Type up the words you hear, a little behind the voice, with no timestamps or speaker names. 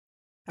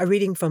A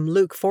reading from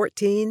Luke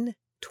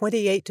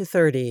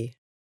 14:28-30.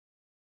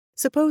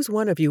 Suppose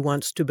one of you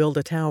wants to build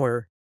a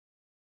tower.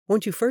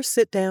 Won't you first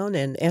sit down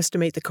and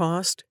estimate the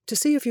cost to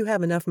see if you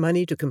have enough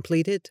money to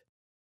complete it?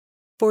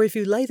 For if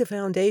you lay the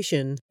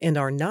foundation and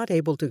are not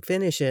able to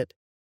finish it,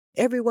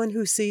 everyone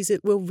who sees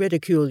it will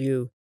ridicule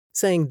you,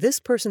 saying this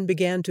person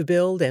began to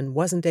build and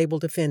wasn't able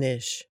to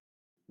finish.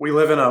 We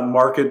live in a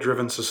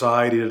market-driven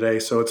society today,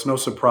 so it's no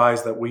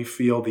surprise that we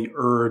feel the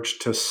urge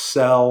to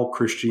sell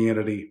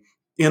Christianity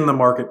in the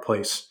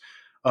marketplace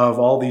of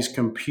all these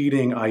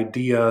competing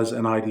ideas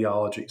and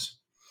ideologies.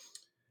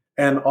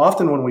 And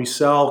often when we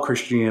sell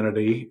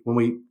Christianity, when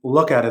we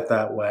look at it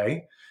that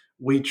way,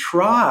 we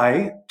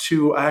try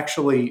to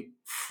actually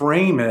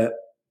frame it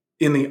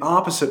in the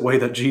opposite way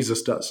that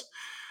Jesus does.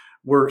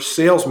 We're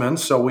salesmen,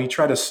 so we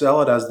try to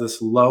sell it as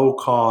this low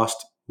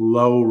cost,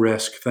 low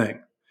risk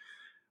thing.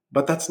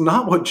 But that's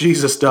not what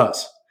Jesus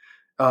does.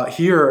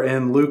 Here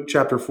in Luke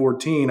chapter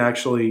 14,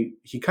 actually,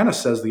 he kind of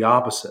says the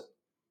opposite,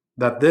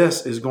 that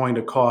this is going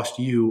to cost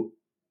you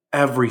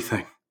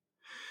everything.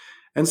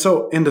 And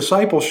so in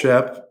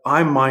discipleship,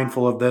 I'm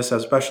mindful of this,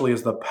 especially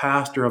as the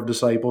pastor of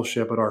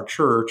discipleship at our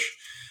church.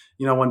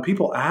 You know, when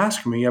people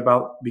ask me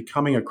about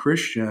becoming a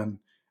Christian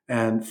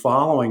and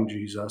following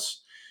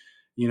Jesus,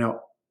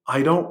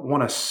 I don't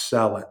want to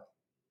sell it.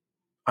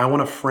 I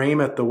want to frame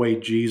it the way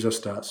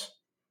Jesus does.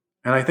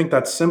 And I think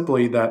that's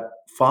simply that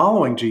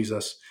following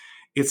Jesus,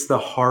 it's the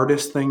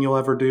hardest thing you'll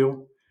ever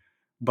do,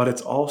 but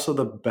it's also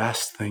the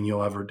best thing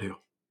you'll ever do.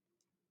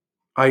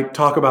 I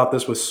talk about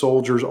this with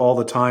soldiers all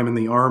the time in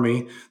the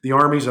Army. The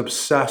Army's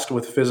obsessed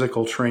with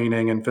physical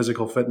training and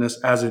physical fitness,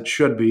 as it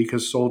should be,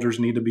 because soldiers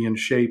need to be in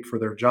shape for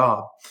their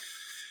job.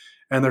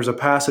 And there's a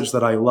passage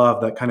that I love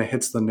that kind of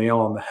hits the nail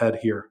on the head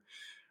here,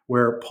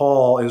 where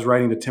Paul is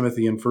writing to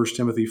Timothy in 1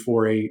 Timothy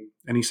 4:8,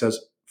 and he says,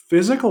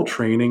 physical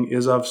training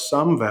is of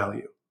some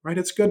value, right?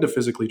 It's good to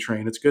physically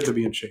train. It's good to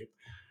be in shape.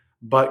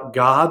 But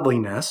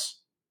godliness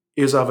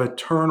is of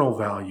eternal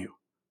value,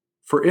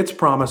 for its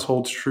promise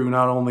holds true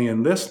not only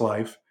in this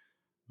life,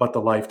 but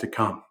the life to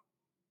come.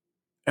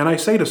 And I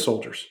say to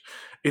soldiers,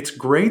 it's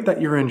great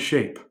that you're in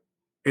shape.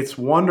 It's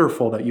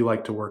wonderful that you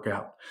like to work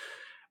out.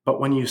 But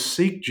when you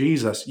seek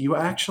Jesus, you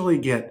actually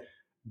get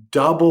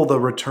double the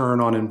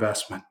return on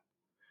investment.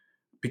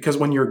 Because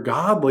when you're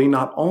godly,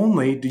 not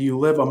only do you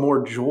live a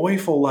more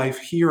joyful life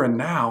here and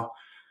now,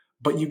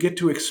 but you get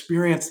to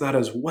experience that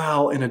as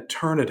well in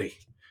eternity.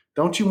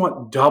 Don't you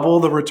want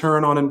double the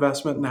return on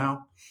investment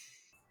now?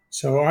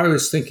 So I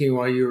was thinking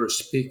while you were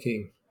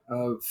speaking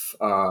of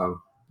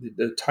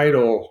the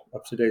title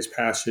of today's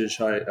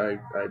passage. I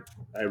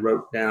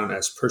wrote down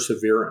as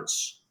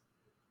perseverance,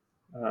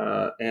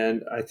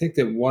 and I think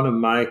that one of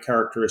my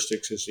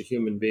characteristics as a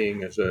human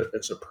being, as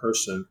a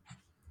person,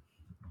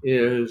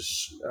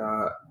 is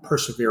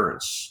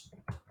perseverance.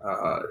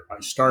 I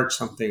start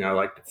something, I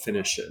like to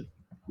finish it.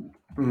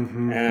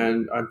 Mm-hmm.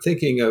 And I'm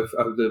thinking of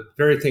the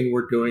very thing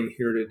we're doing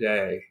here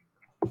today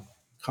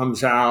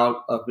comes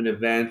out of an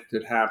event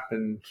that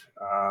happened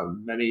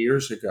many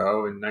years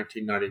ago in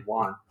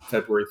 1991,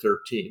 February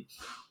 13th,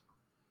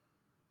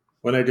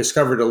 when I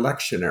discovered a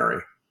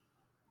lectionary.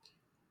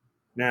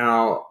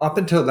 Now, up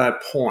until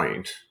that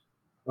point,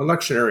 a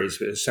lectionary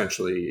is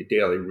essentially a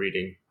daily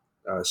reading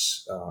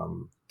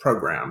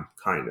program,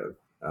 kind of.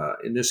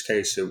 In this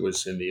case, it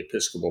was in the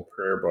Episcopal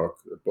Prayer Book,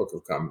 the Book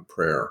of Common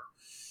Prayer,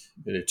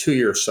 in a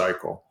 2-year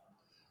cycle.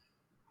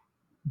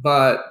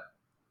 But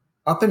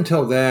up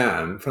until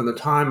then, from the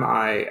time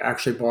I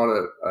actually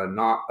bought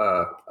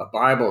a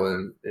Bible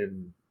in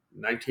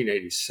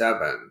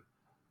 1987,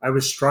 I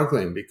was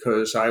struggling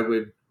because I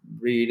would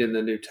read in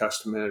the New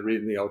Testament and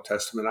read in the Old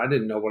Testament. I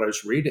didn't know what I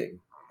was reading.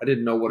 I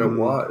didn't know what it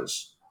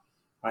was.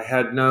 I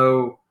had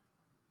no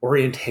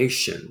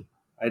orientation.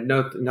 I had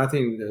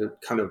nothing to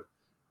kind of,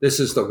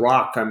 this is the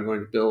rock I'm going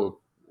to build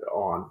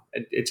on.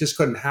 It just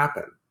couldn't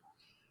happen.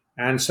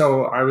 And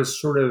so I was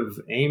sort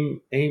of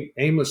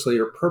aimlessly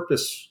or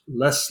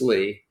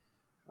purposelessly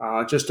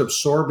just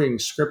absorbing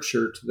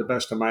scripture to the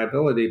best of my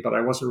ability, but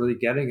I wasn't really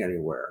getting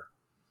anywhere.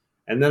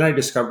 And then I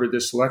discovered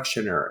this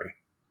lectionary.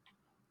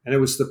 And it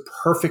was the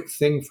perfect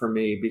thing for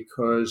me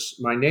because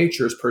my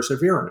nature is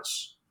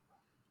perseverance.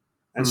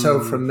 And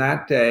so from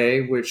that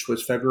day, which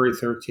was February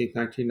 13th,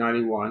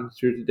 1991,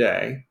 through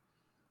today,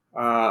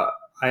 I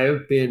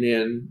have been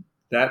in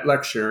that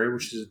lectionary,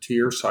 which is a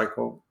 2-year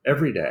cycle,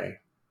 every day.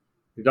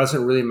 It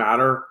doesn't really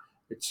matter.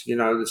 It's,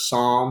 the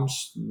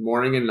Psalms,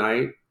 morning and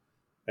night,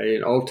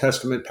 an Old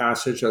Testament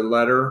passage, a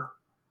letter,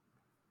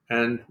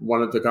 and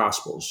one of the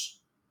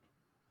Gospels.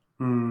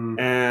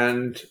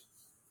 And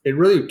it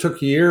really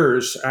took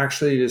years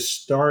actually to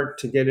start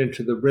to get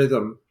into the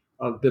rhythm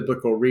of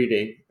biblical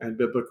reading and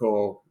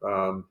biblical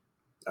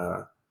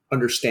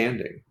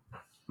understanding.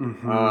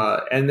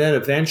 And then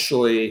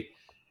eventually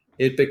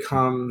it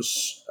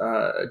becomes,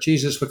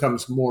 Jesus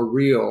becomes more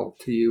real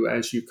to you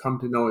as you come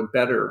to know him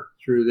better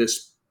through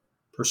this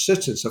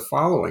persistence of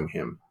following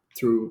him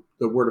through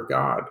the Word of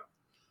God.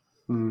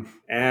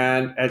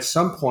 And at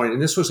some point, and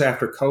this was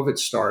after COVID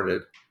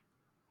started,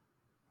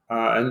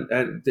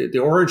 And the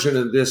origin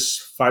of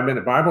this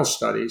 5-minute Bible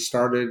study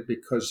started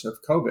because of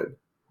COVID,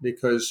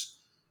 because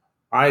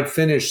I had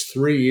finished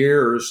 3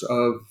 years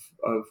of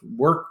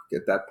work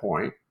at that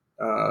point,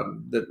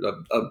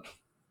 the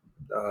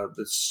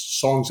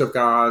songs of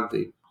God,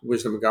 the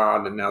wisdom of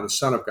God, and now the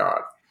Son of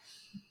God.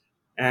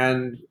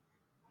 And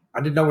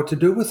I didn't know what to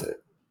do with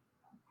it.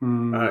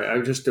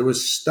 It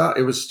was stuck.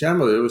 It was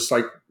generally, it was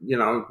like,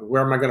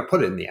 where am I going to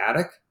put it? In the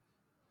attic?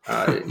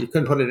 You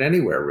couldn't put it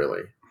anywhere,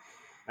 really.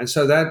 And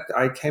so that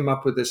I came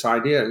up with this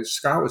idea, and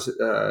Scott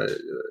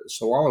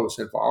Sawala was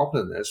involved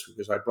in this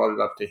because I brought it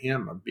up to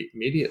him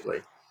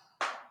immediately.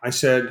 I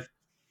said,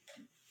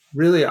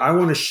 really, I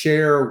want to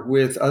share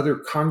with other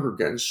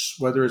congregants,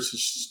 whether it's a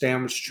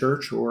Stanwich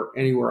Church or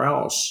anywhere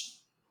else,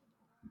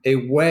 a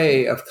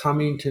way of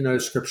coming to know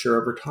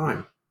Scripture over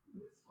time.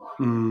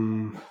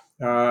 And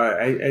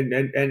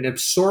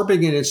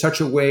absorbing it in such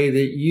a way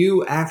that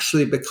you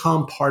actually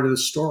become part of the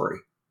story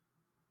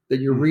that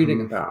you're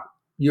reading about.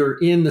 You're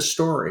in the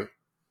story.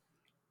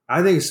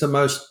 I think it's the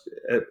most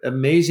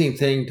amazing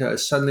thing to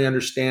suddenly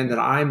understand that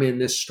I'm in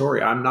this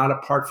story. I'm not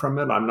apart from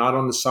it. I'm not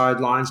on the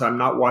sidelines. I'm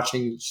not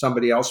watching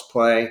somebody else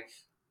play.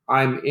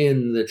 I'm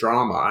in the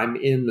drama. I'm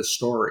in the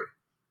story.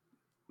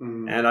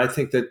 And I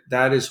think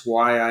that is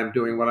why I'm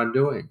doing what I'm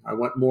doing. I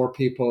want more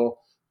people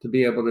to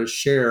be able to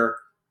share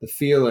the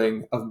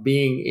feeling of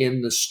being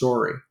in the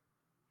story.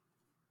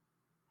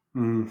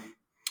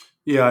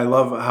 Yeah, I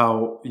love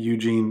how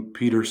Eugene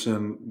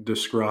Peterson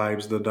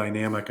describes the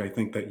dynamic I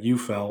think that you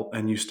felt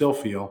and you still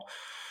feel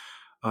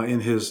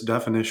in his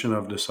definition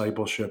of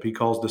discipleship. He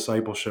calls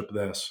discipleship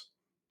this: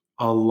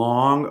 a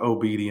long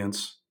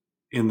obedience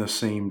in the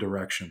same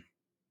direction.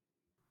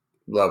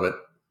 Love it.